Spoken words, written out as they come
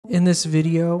In this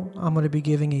video, I'm going to be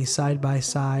giving a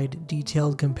side-by-side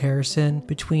detailed comparison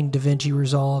between DaVinci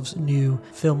Resolve's new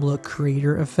Film Look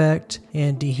Creator effect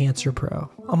and Dehancer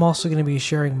Pro. I'm also going to be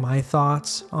sharing my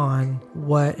thoughts on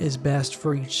what is best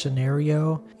for each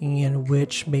scenario and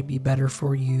which may be better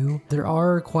for you. There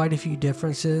are quite a few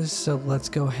differences, so let's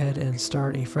go ahead and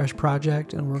start a fresh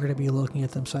project and we're going to be looking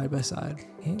at them side by side.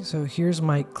 Okay, so here's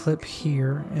my clip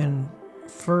here, and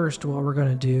first, what we're going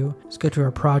to do is go to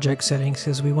our project settings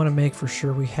because we want to make for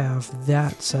sure we have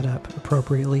that set up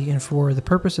appropriately. And for the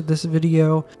purpose of this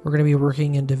video, we're going to be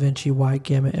working in DaVinci Wide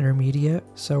Gamut Intermediate.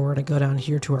 So we're going to go down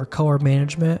here to our color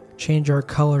management, change our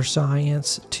color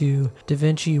science to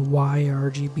DaVinci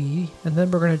YRGB, and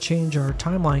then we're going to change our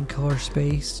timeline color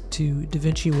space to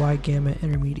DaVinci Wide Gamut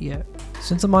Intermediate.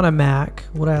 Since I'm on a Mac,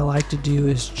 what I like to do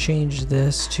is change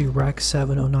this to Rec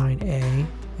 709A.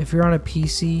 If you're on a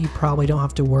PC, you probably don't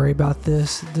have to worry about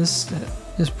this. This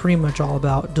is pretty much all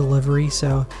about delivery.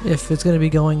 So if it's going to be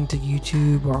going to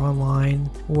YouTube or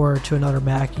online or to another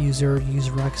Mac user,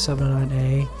 use Rec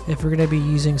 709A. If you're going to be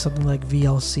using something like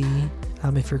VLC,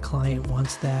 if your client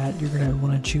wants that, you're going to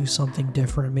want to choose something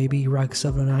different, maybe Rec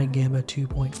 709 Gamma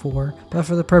 2.4. But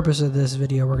for the purpose of this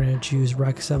video, we're going to choose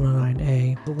Rec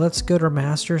 709A. Let's go to our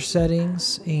master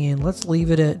settings and let's leave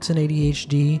it at 1080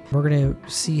 HD. We're going to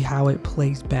see how it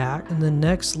plays back. And then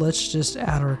next, let's just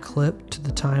add our clip to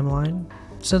the timeline.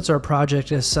 Since our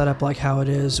project is set up like how it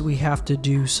is, we have to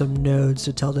do some nodes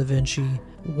to tell DaVinci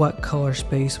what color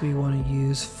space we want to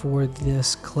use for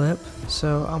this clip.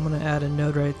 So I'm going to add a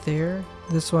node right there.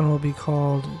 This one will be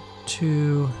called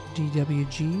to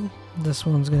DWG. This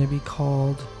one's going to be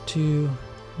called to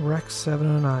Rec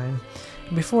 709.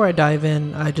 Before I dive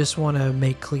in, I just want to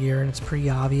make clear, and it's pretty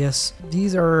obvious,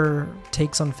 these are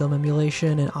takes on film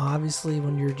emulation, and obviously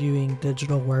when you're doing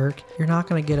digital work, you're not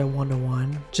going to get a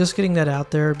one-to-one. Just getting that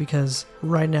out there because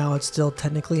right now it's still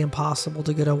technically impossible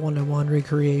to get a one-to-one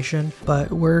recreation,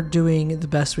 but we're doing the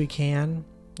best we can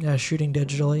shooting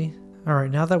digitally.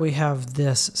 Alright, now that we have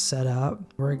this set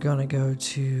up, we're going to go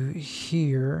to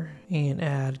here and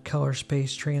add color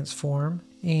space transform.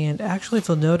 And actually, if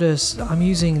you'll notice, I'm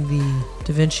using the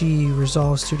DaVinci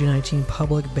Resolve Studio 19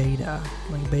 public beta,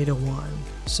 like beta 1.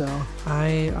 So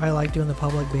I like doing the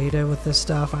public beta with this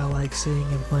stuff. I like seeing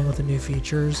and playing with the new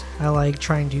features. I like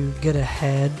trying to get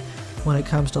ahead when it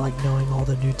comes to like knowing all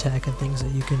the new tech and things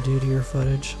that you can do to your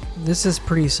footage. This is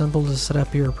pretty simple to set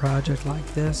up your project like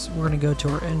this. We're going to go to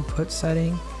our input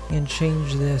setting and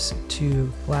change this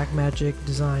to Blackmagic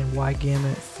Design Wide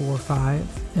Gamut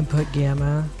 4.5. Input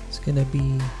gamma is going to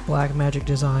be Blackmagic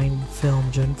Design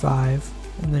Film Gen 5.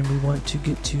 And then we want to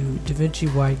get to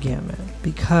DaVinci Wide Gamut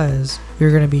because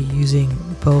we're going to be using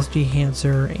both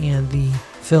Dehancer and the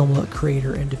Film Look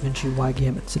Creator in DaVinci Wide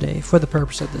Gamut today for the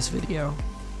purpose of this video.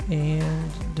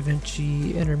 And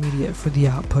DaVinci Intermediate for the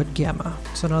output gamma.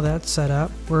 So now that's set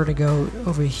up, we're going to go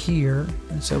over here,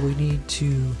 and so we need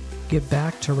to get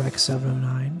back to Rec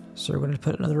 709. So we're going to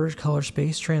put another color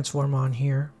space transform on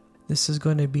here. This is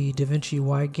going to be DaVinci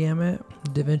Wide Gamut,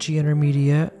 DaVinci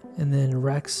Intermediate, and then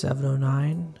Rec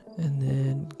 709, and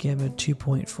then Gamma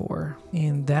 2.4.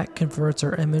 And that converts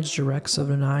our image to Rec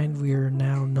 709. We are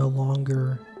now no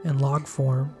longer in log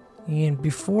form. And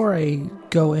before I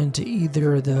go into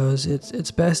either of those,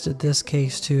 it's best in this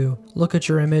case to look at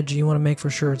your image. You want to make for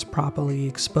sure it's properly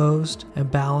exposed and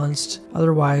balanced.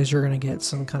 Otherwise, you're going to get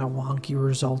some kind of wonky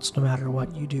results no matter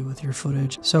what you do with your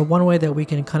footage. So one way that we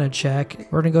can kind of check,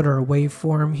 we're going to go to our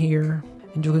waveform here,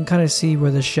 and you can kind of see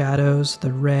where the shadows,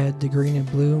 the red, the green,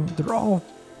 and blue, they're all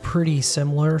pretty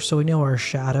similar. So we know our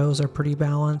shadows are pretty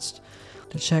balanced.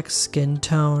 To check skin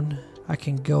tone, I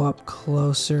can go up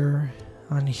closer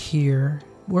on here.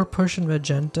 We're pushing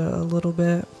magenta a little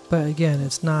bit, but again,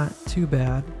 it's not too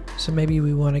bad. So maybe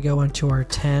we want to go into our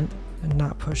tint and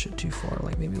not push it too far,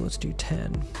 like maybe let's do 10.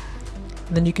 And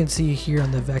then you can see here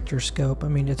on the vector scope, I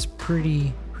mean, it's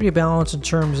pretty balanced in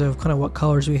terms of kind of what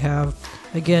colors we have.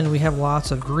 Again, we have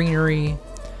lots of greenery,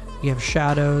 we have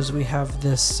shadows, we have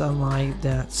this sunlight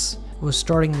was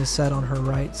starting to set on her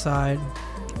right side.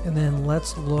 And then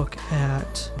let's look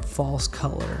at false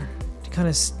color kind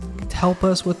of help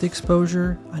us with the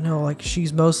exposure. I know like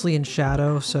she's mostly in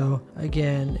shadow, so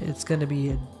again it's going to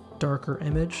be a darker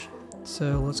image.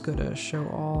 So let's go to show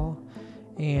all,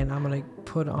 and I'm going to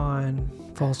put on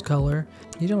false color.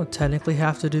 You don't technically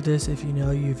have to do this if you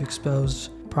know you've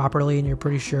exposed properly and you're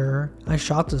pretty sure. I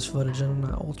shot this footage and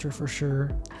I'm not ultra for sure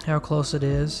how close it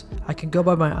is. I can go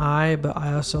by my eye, but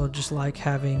I also just like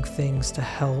having things to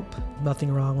help.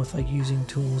 Nothing wrong with like using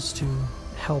tools to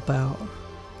help out.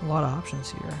 A lot of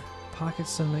options here. pocket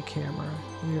cinema camera.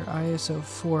 We are ISO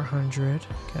 400.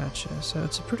 Gotcha. So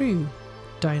it's a pretty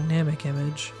dynamic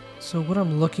image. So what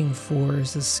I'm looking for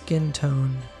is the skin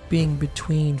tone being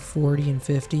between 40 and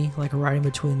 50, like right in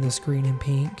between this green and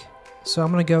pink. So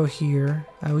I'm gonna go here.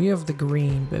 We have the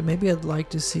green, but maybe I'd like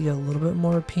to see a little bit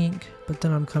more pink, but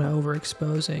then I'm kind of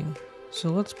overexposing. So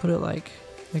let's put it like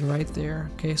right there.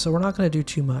 Okay, so we're not gonna do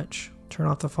too much. Turn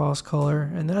off the false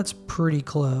color, and that's pretty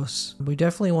close. We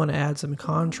definitely want to add some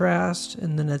contrast,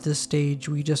 and then at this stage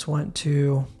we just want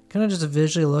to kind of just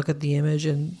visually look at the image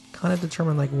and kind of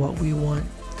determine like what we want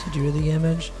to do to the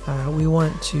image. We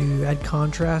want to add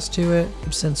contrast to it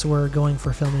since we're going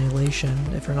for film emulation.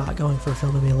 If you're not going for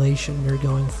film emulation, you're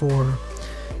going for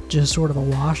just sort of a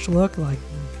washed look, like,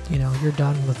 you know, you're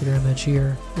done with your image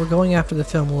here. We're going after the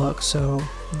film look, so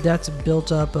that's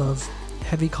built up of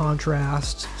heavy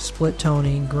contrast, split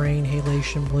toning, grain,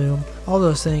 halation, bloom, all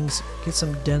those things. Get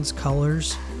some dense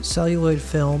colors. Celluloid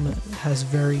film has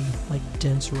very like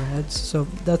dense reds, so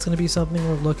that's going to be something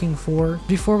we're looking for.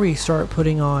 Before we start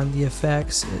putting on the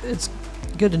effects, it's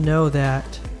good to know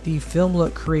that the Film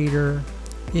Look Creator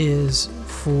is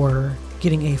for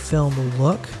getting a film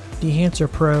look.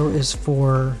 Dehancer Pro is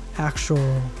for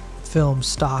actual film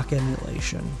stock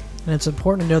emulation. And it's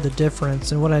important to know the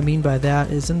difference, and what I mean by that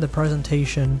is in the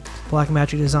presentation,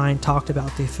 Blackmagic Design talked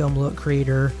about the Film Look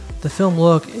Creator. The Film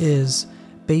Look is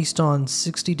based on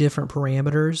 60 different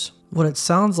parameters. What it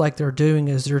sounds like they're doing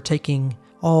is they're taking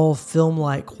all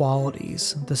film-like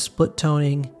qualities, the split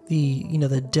toning,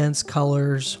 the dense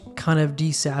colors, kind of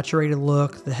desaturated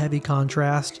look, the heavy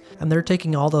contrast, and they're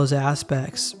taking all those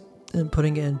aspects and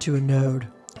putting it into a node.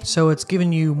 So it's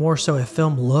giving you more so a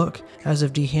film look, as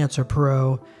if Dehancer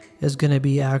Pro is going to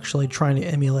be actually trying to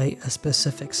emulate a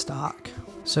specific stock.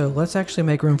 So let's actually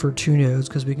make room for two nodes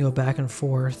because we can go back and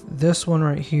forth. This one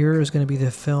right here is going to be the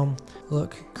Film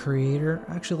Look Creator.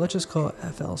 Actually, let's just call it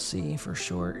FLC for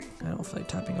short. I don't feel like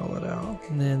typing all that out.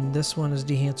 And then this one is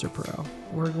Dehancer Pro.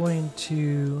 We're going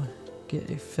to get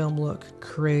a Film Look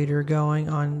Creator going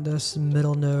on this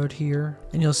middle node here.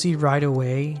 And you'll see right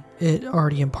away, it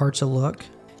already imparts a look.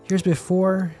 Here's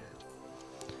before,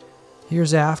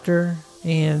 here's after.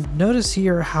 And notice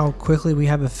here how quickly we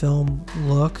have a film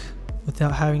look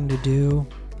without having to do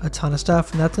a ton of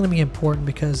stuff. And that's going to be important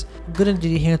because I'm good into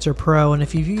Dehancer Pro, and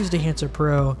if you've used Dehancer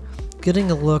Pro,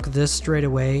 getting a look this straight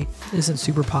away isn't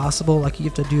super possible. Like, you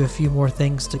have to do a few more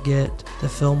things to get the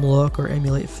film look or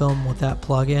emulate film with that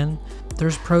plugin.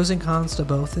 There's pros and cons to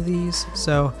both of these,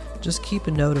 so just keep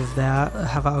a note of that,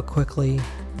 how quickly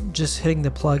just hitting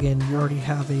the plugin you already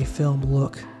have a film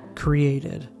look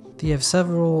created. You have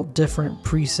several different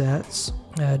presets,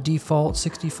 default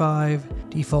 65,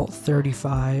 default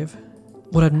 35.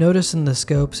 What I've noticed in the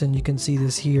scopes, and you can see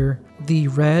this here, the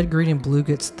red, green, and blue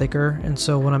gets thicker, and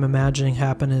so what I'm imagining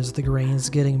happen is the grain's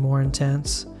getting more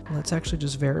intense. Let's actually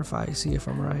just verify, see if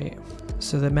I'm right.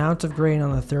 So the amount of grain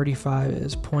on the 35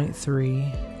 is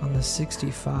 0.3, on the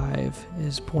 65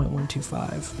 is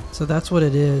 0.125. So that's what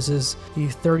it is the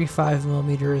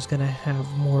 35mm is going to have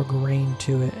more grain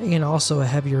to it, and also a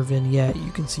heavier vignette.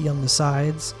 You can see on the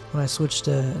sides, when I switch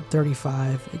to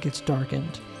 35, it gets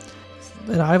darkened.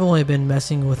 And I've only been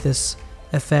messing with this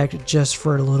effect just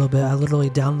for a little bit. I literally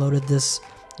downloaded this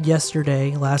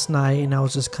last night, and I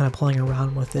was just kind of playing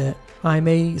around with it. I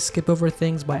may skip over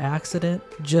things by accident,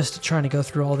 just trying to go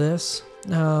through all this.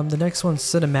 The next one's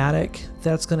cinematic.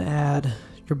 That's going to add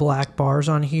your black bars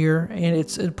on here, and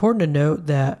it's important to note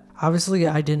that obviously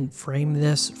I didn't frame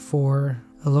this for,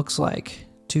 it looks like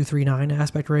 239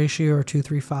 aspect ratio or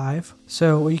 235.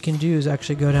 So what you can do is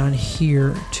actually go down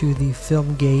here to the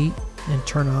film gate and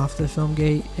turn off the film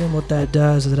gate, and what that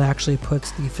does is it actually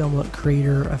puts the Film Look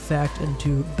Creator effect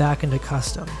back into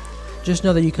custom. Just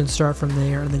know that you can start from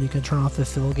there, and then you can turn off the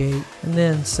fill gate. And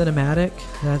then cinematic,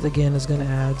 that again is going to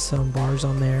add some bars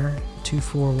on there,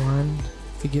 241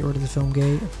 if you get rid of the film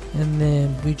gate. And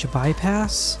then bleach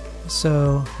bypass,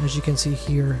 so as you can see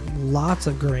here, lots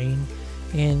of grain,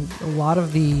 and a lot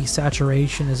of the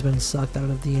saturation has been sucked out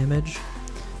of the image.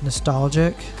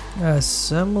 Nostalgic,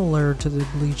 similar to the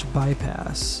bleach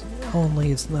bypass,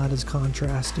 only it's not as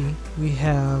contrasty. We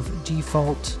have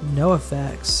default no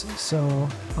effects, so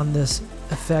on this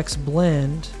effects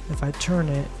blend, if I turn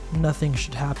it, nothing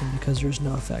should happen because there's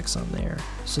no effects on there.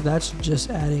 So that's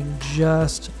just adding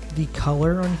just the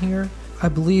color on here. I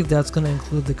believe that's going to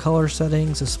include the color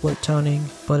settings, the split toning,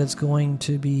 but it's going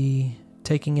to be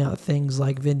taking out things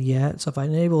like vignette. So if I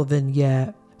enable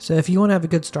vignette, So if you want to have a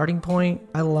good starting point,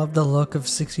 I love the look of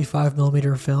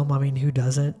 65mm film. I mean, who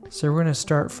doesn't? So we're going to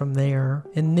start from there.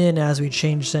 And then as we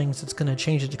change things, it's going to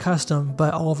change it to custom,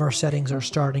 but all of our settings are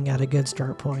starting at a good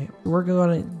start point. We're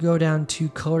going to go down to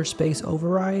color space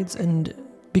overrides, and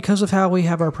because of how we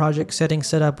have our project settings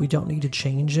set up, we don't need to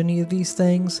change any of these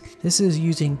things. This is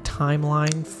using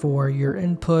timeline for your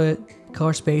input,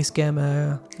 color space,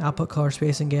 gamma, output color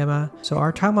space, and gamma. So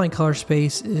our timeline color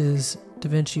space is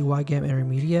DaVinci Wide Gamut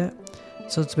Intermediate.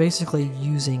 So it's basically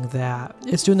using that.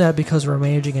 It's doing that because we're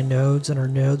managing a nodes, and our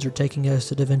nodes are taking us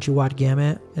to DaVinci Wide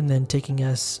Gamut and then taking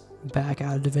us back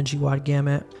out of DaVinci Wide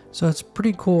Gamut. So it's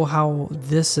pretty cool how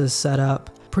this is set up.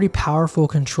 Pretty powerful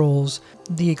controls.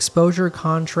 The exposure,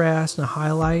 contrast, and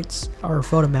highlights are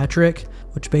photometric,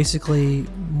 which basically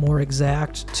more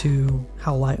exact to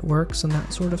how light works and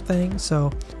that sort of thing.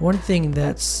 So one thing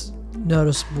that's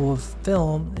noticeable of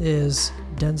film is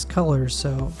dense colors.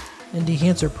 So in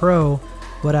Dehancer Pro,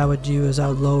 what I would do is I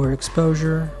would lower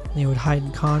exposure, and you would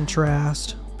heighten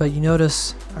contrast, but you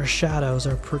notice our shadows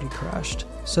are pretty crushed.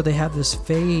 So they have this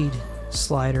fade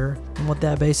slider, and what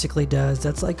that basically does,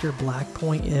 that's like your black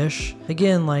point-ish.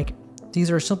 Again, like, these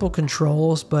are simple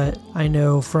controls, but I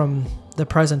know from the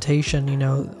presentation, you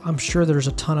know, I'm sure there's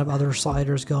a ton of other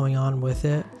sliders going on with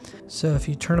it. So if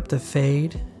you turn up the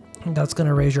fade, that's going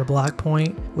to raise your black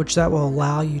point, which that will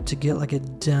allow you to get like a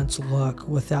dense look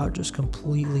without just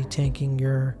completely tanking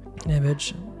your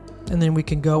image. And then we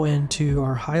can go into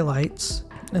our highlights,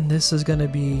 and this is going to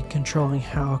be controlling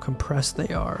how compressed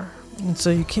they are. And so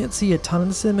you can't see a ton of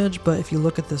this image, but if you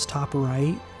look at this top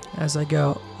right, as I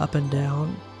go up and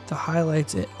down, the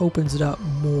highlights, it opens it up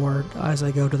more as I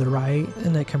go to the right,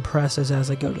 and it compresses as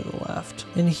I go to the left.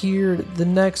 And here, the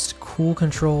next cool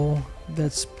control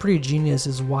that's pretty genius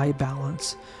is white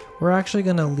balance. We're actually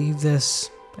going to leave this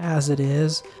as it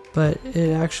is, but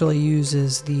it actually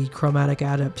uses the chromatic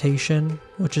adaptation,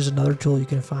 which is another tool you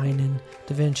can find in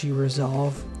DaVinci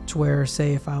Resolve, to where,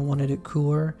 say, if I wanted it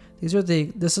cooler,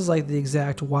 this is like the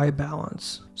exact white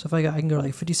balance. So if I can go to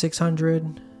like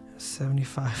 5600,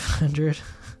 7500.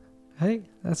 Hey,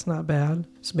 that's not bad.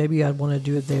 So maybe I'd want to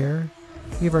do it there.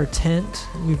 We have our tint,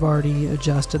 we've already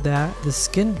adjusted that. The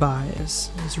skin bias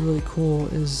is really cool.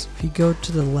 Is if you go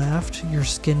to the left, your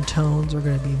skin tones are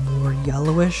going to be more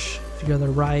yellowish. If you go to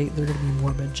the right, they're going to be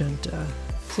more magenta.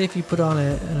 Say if you put on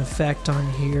an effect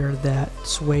on here that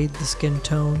swayed the skin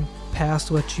tone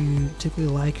past what you typically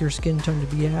like your skin tone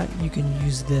to be at, you can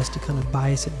use this to kind of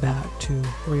bias it back to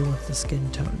where you want the skin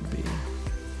tone to be.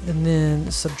 And then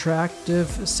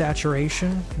subtractive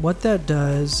saturation, what that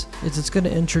does is it's going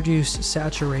to introduce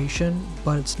saturation,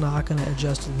 but it's not going to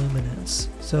adjust luminance.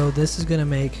 So this is going to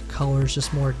make colors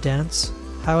just more dense.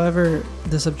 However,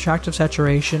 the subtractive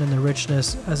saturation and the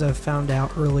richness, as I've found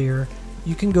out earlier,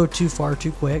 you can go too far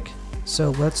too quick.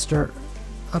 So let's start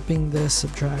upping this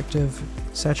subtractive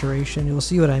saturation. You'll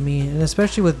see what I mean. And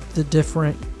especially with the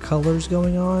different colors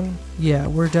going on, yeah,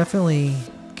 we're definitely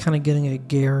kind of getting a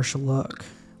garish look.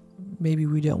 Maybe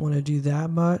we don't want to do that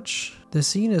much. The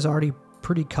scene is already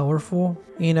pretty colorful,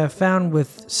 and I've found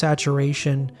with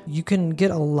saturation, you can get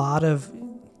a lot of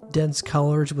dense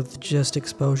colors with just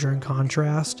exposure and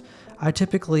contrast. I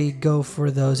typically go for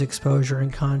those exposure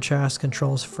and contrast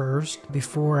controls first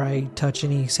before I touch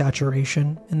any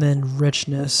saturation, and then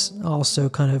richness also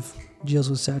kind of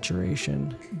deals with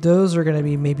saturation. Those are going to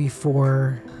be maybe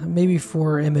for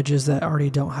images that already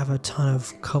don't have a ton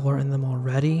of color in them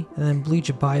already. And then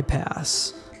bleach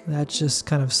bypass, that just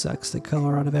kind of sucks the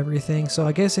color out of everything. So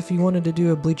I guess if you wanted to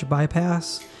do a bleach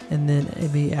bypass and then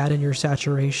maybe add in your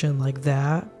saturation like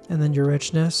that and then your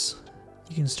richness,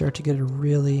 you can start to get a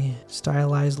really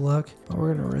stylized look. But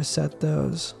we're going to reset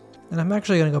those. And I'm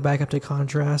actually going to go back up to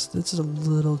contrast. This is a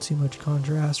little too much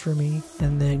contrast for me.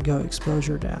 And then go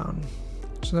exposure down.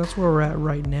 So that's where we're at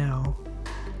right now.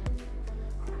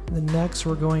 Then next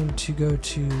we're going to go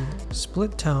to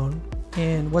split tone.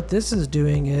 And what this is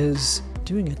doing is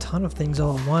doing a ton of things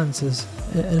all at once. Is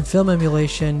in film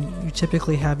emulation, you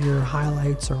typically have your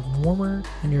highlights are warmer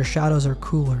and your shadows are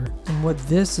cooler. And what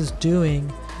this is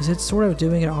doing is it's sort of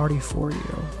doing it already for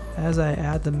you. As I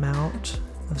add the amount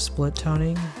of split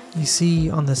toning, you see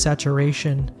on the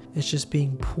saturation, it's just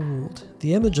being pooled.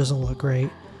 The image doesn't look great,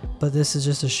 but this is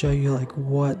just to show you like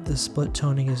what the split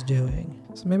toning is doing.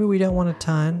 So maybe we don't want a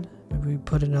ton. Maybe we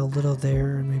put in a little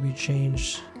there and maybe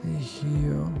change the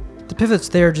hue. The pivot's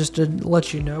there just to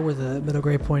let you know where the middle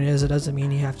gray point is. It doesn't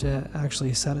mean you have to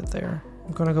actually set it there.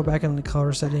 I'm going to go back into the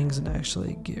color settings and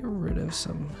actually get rid of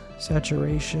some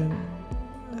saturation.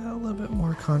 A little bit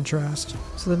more contrast.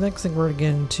 So the next thing we're going to get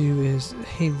into is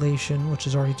halation, which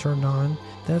is already turned on.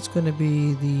 That's going to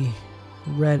be the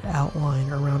red outline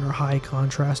around our high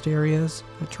contrast areas.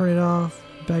 I turn it off,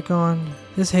 back on.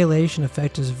 This halation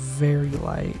effect is very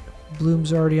light.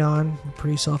 Bloom's already on,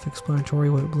 pretty self-explanatory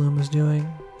what bloom is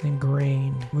doing. And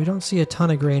grain. We don't see a ton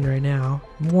of grain right now.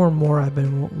 More and more I've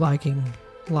been liking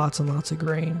lots and lots of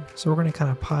grain. So we're going to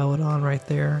kind of pile it on right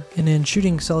there. And in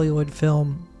shooting celluloid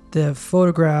film, the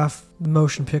photograph, the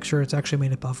motion picture, it's actually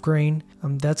made up of grain.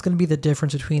 That's going to be the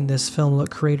difference between this Film Look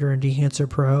Creator and Dehancer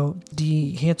Pro.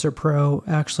 Dehancer Pro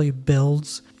actually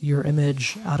builds your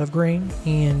image out of grain,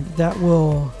 and that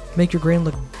will make your grain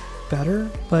look better,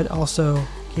 but also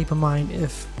keep in mind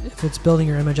if it's building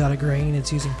your image out of grain,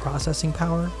 it's using processing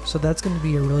power. So that's going to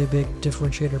be a really big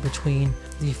differentiator between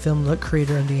the Film Look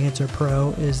Creator and Dehancer Pro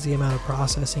is the amount of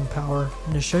processing power.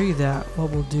 And to show you that,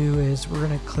 what we'll do is we're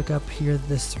going to click up here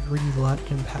this 3D LUT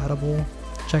compatible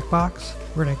checkbox.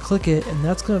 We're going to click it, and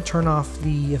that's going to turn off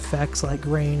the effects like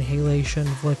grain,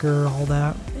 halation, flicker, all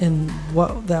that. And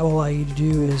what that will allow you to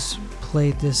do is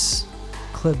play this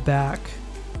clip back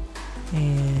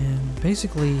and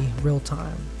basically real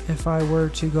time. If I were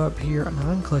to go up here and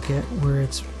unclick it where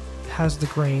it has the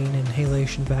grain and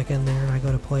halation back in there and I go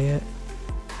to play it,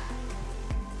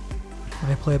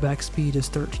 my playback speed is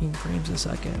 13 frames a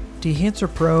second.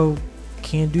 Dehancer Pro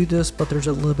can do this, but there's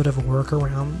a little bit of a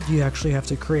workaround. You actually have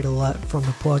to create a LUT from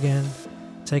the plugin,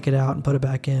 take it out and put it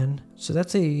back in. So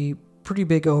that's a pretty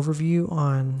big overview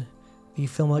on the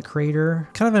Film Look Creator.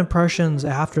 Kind of impressions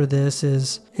after this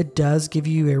is it does give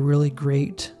you a really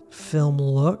great film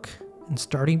look and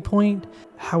starting point.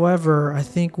 However, I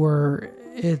think where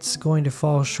it's going to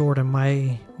fall short in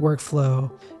my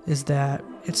workflow is that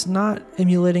it's not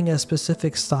emulating a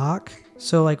specific stock.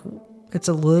 So like it's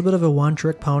a little bit of a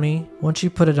one-trick pony. Once you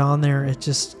put it on there, it's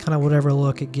just kind of whatever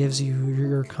look it gives you,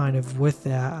 you're kind of with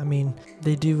that. I mean,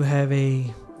 they do have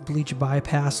a bleach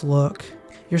bypass look.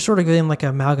 You're sort of getting like an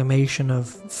amalgamation of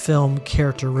film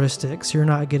characteristics. You're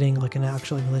not getting like an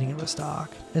actual emulating of a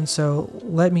stock. And so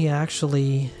let me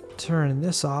actually turn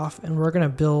this off, and we're going to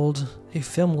build a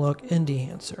film look in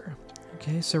Dehancer.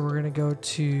 Okay, so we're going to go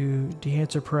to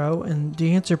Dehancer Pro, and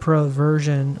Dehancer Pro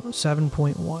version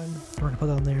 7.1. We're going to put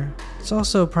that on there. It's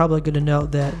also probably good to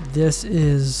note that this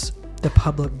is the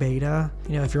public beta.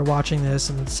 You know, if you're watching this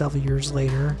and several years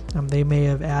later, they may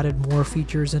have added more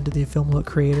features into the Film Look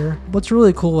Creator. What's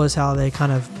really cool is how they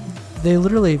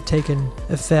literally have taken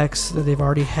effects that they've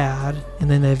already had, and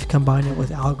then they've combined it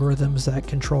with algorithms that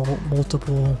control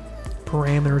multiple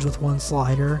parameters with one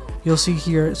slider. You'll see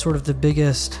here sort of the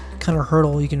biggest kind of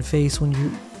hurdle you can face when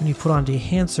you put on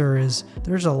Dehancer is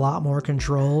there's a lot more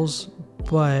controls,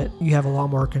 but you have a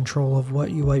lot more control of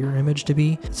what you want your image to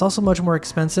be. It's also much more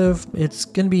expensive. It's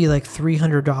going to be like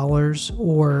 $300,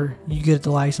 or you get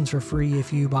the license for free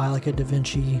if you buy like a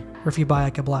DaVinci, or if you buy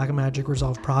like a Blackmagic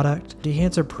Resolve product.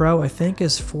 Dehancer Pro I think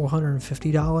is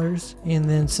 $450, and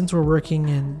then since we're working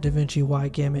in DaVinci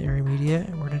Wide Gamut Intermediate,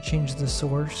 we're going to change the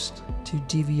source to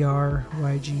DVR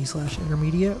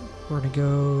YG/intermediate. We're going to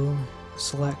go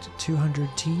select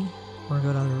 200T. We're going to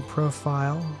go down to our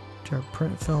profile, to our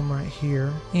print film right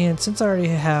here. And since I already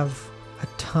have a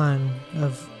ton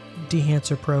of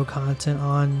Dehancer Pro content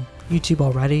on YouTube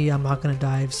already, I'm not going to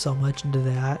dive so much into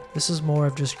that. This is more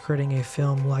of just creating a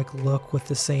film-like look with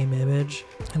the same image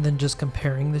and then just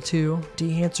comparing the two.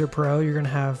 Dehancer Pro, you're going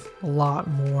to have a lot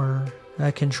more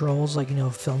controls, like, you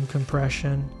know, film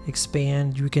compression,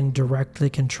 expand. You can directly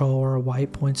control our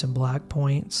white points and black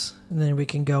points. And then we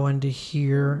can go into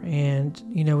here and,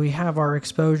 you know, we have our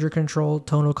exposure control,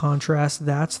 tonal contrast,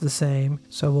 that's the same.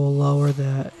 So we'll lower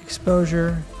the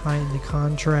exposure, heighten the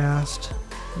contrast,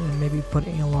 and maybe put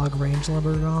analog range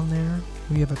limiter on there.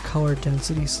 We have a color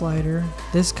density slider.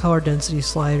 This color density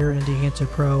slider in Dehancer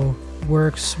Pro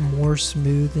works more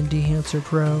smooth in Dehancer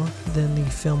Pro than the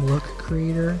Film Look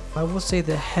Creator. I will say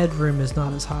the headroom is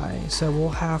not as high, so we'll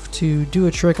have to do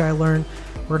a trick I learned.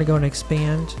 We're gonna go and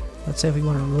expand. Let's say if we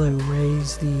want to really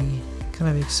raise the kind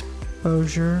of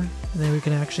exposure, and then we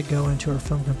can actually go into our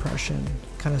film compression,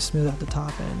 kind of smooth out the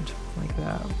top end like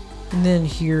that. And then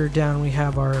here down we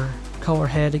have our color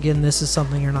head. Again, this is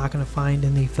something you're not going to find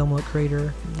in the Film Look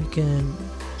Creator. You can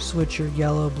switch your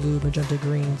yellow, blue, magenta,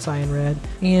 green, cyan, red.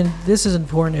 And this is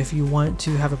important if you want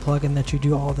to have a plugin that you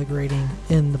do all the grading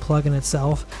in the plugin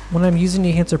itself. When I'm using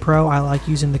Dehancer Pro, I like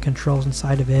using the controls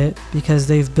inside of it because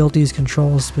they've built these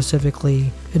controls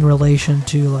specifically in relation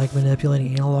to like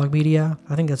manipulating analog media.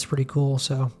 I think that's pretty cool,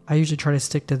 so I usually try to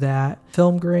stick to that.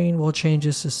 Film grain, we'll change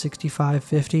this to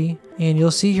 6550. And you'll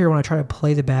see here when I try to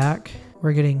play the back,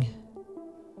 we're getting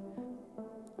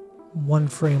 1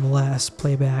 frame less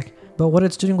playback. But what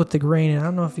it's doing with the grain, and I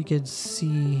don't know if you can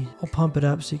see, I'll pump it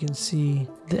up so you can see,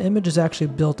 the image is actually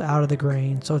built out of the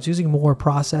grain. So it's using more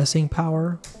processing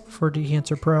power for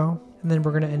Dehancer Pro. And then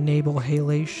we're going to enable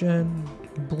halation,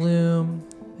 bloom.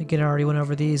 Again, I already went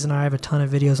over these and I have a ton of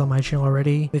videos on my channel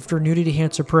already. If you're new to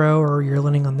Dehancer Pro or you're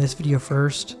learning on this video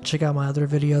first, check out my other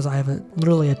videos. I have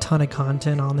literally a ton of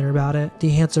content on there about it.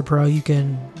 Dehancer Pro, you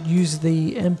can use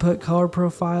the input color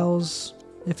profiles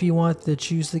if you want to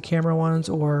choose the camera ones,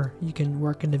 or you can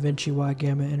work in DaVinci Wide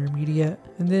Gamut Intermediate.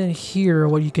 And then here,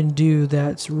 what you can do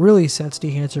that really sets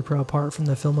Dehancer Pro apart from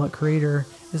the filmlookcreator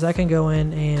is I can go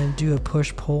in and do a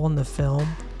push-pull in the film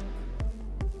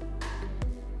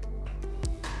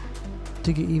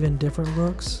to get even different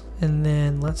looks. And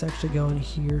then let's actually go in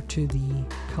here to the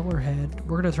color head.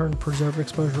 We're going to turn preserve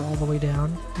exposure all the way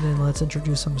down. And then let's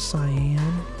introduce some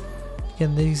cyan.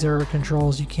 Again, these are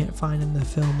controls you can't find in the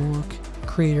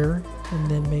filmlookcreator. And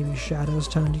then maybe shadows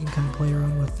tone, you can kind of play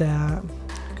around with that.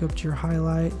 Go up to your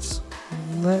highlights.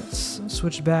 Let's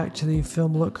switch back to the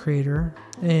filmlookcreator,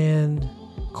 and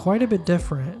quite a bit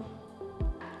different.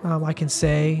 I can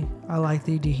say I like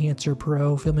the Dehancer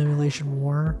Pro film emulation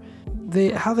more.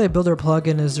 How they build their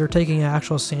plugin is they're taking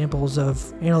actual samples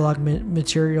of analog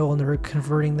material and they're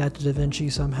converting that to DaVinci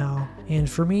somehow. And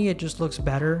for me, it just looks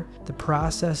better. The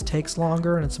process takes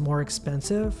longer and it's more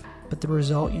expensive, but the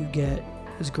result you get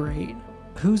is great.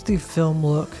 Who's the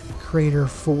filmlookcreator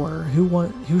for?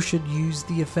 Who should use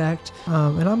the effect?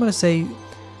 And I'm gonna say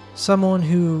someone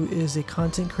who is a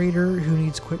content creator who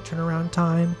needs quick turnaround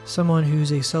time, someone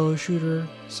who's a solo shooter,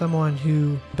 someone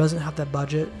who doesn't have that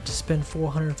budget to spend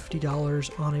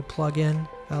 $450 on a plugin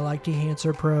like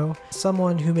Dehancer Pro,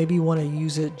 someone who maybe want to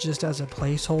use it just as a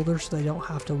placeholder so they don't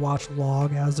have to watch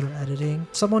log as they're editing,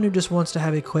 someone who just wants to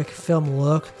have a quick film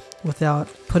look without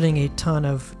putting a ton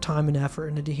of time and effort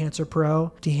into Dehancer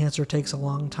Pro. Dehancer takes a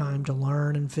long time to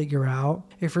learn and figure out.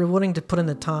 If you're willing to put in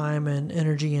the time and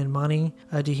energy and money,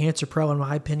 Dehancer Pro, in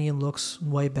my opinion, looks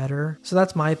way better. So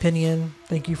that's my opinion.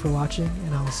 Thank you for watching,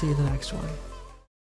 and I'll see you in the next one.